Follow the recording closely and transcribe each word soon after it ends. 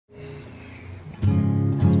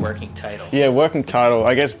working title. Yeah, working title.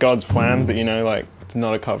 I guess God's Plan, but you know, like, it's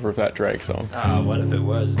not a cover of that Drake song. Ah, what if it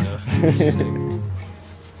was, though? Sick.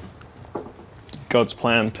 God's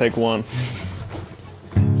Plan, take one.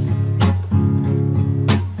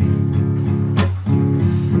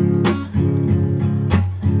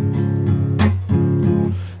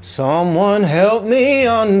 Someone help me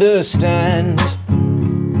understand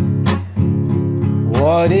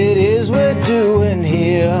what it is we're doing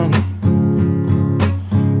here,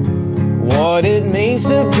 what it means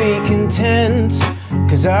to be content,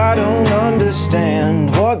 'cause I don't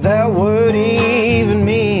understand what that word even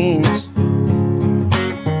means.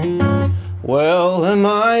 Well, am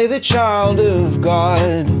I the child of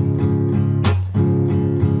God,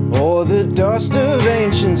 or the dust of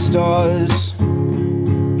ancient stars?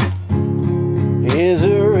 Is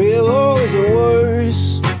it real or is it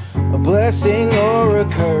worse? A blessing or a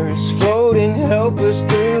curse, floating helpless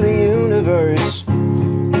through the universe.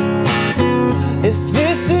 If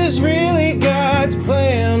this is really God's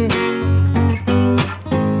plan,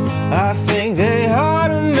 I think they ought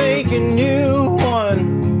to make a new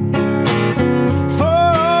one. For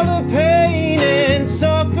all the pain and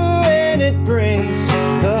suffering it brings,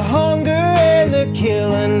 the hunger and the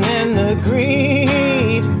killing and the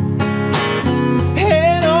greed,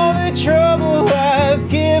 and all the trouble I've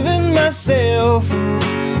given myself,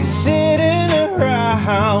 sitting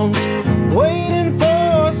around waiting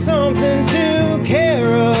for something to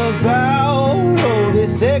care about. Oh,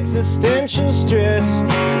 this existential stress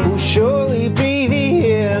will surely be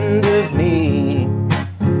the end of me.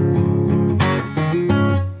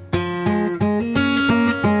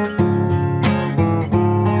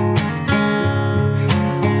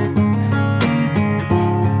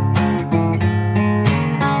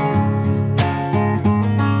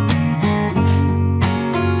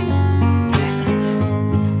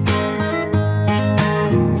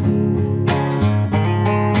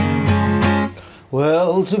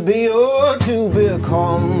 Well, to be or to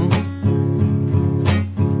become,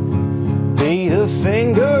 be the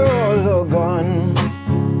finger or the gun,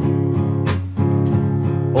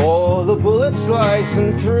 or the bullet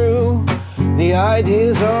slicing through the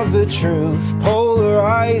ideas of the truth,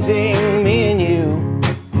 polarizing me and you.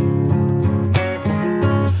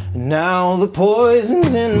 Now the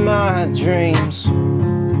poison's in my dreams,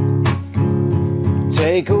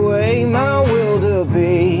 take away my will to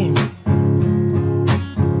be.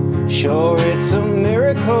 Sure, it's a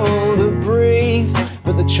miracle to breathe,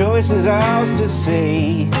 but the choice is ours to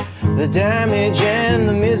see, the damage and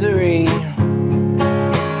the misery.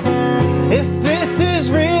 If this is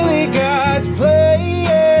really God's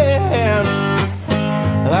plan,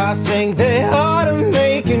 I think they ought to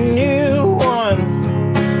make a new one.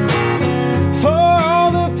 For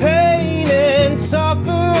all the pain and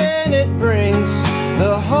suffering it brings,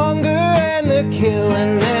 the hunger and the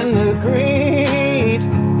killing and the greed,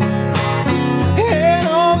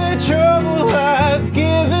 trouble I've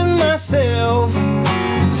given myself,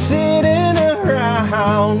 sitting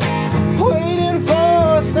around waiting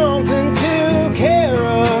for something to care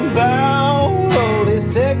about. Oh,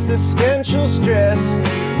 this existential stress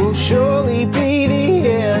will surely be the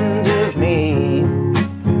end of me.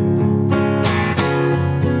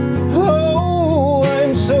 Oh,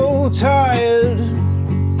 I'm so tired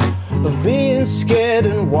of being scared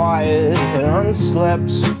and wired and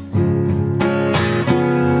unslept.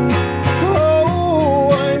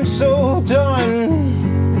 So done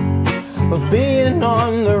of being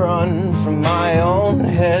on the run from my own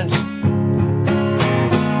head.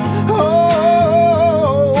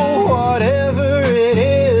 Oh, whatever it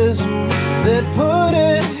is that put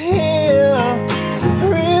us here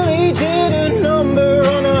really did a number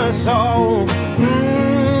on us all.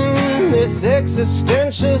 This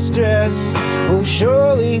existential stress will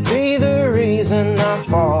surely be the reason I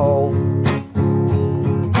fall.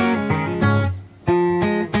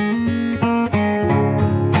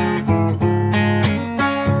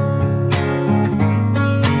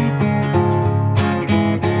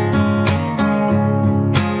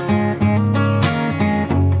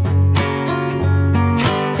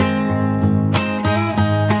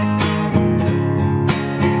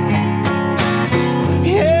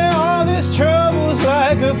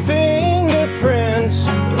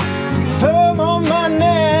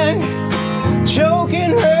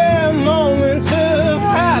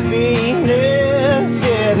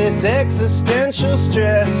 Existential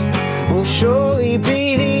stress will surely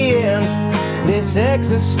be the end. This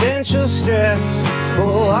existential stress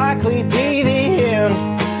will likely be the end.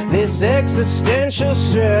 This existential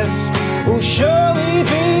stress will surely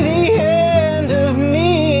be the end of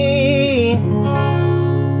me.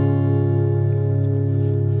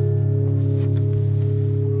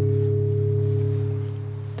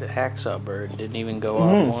 hacksaw bird. Didn't even go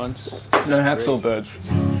off once. No hacksaw birds.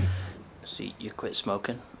 So you quit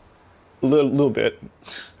smoking? A little bit.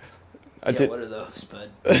 I did. What are those,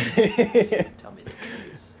 bud? Tell me the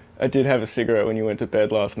truth. I did have a cigarette when you went to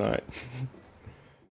bed last night.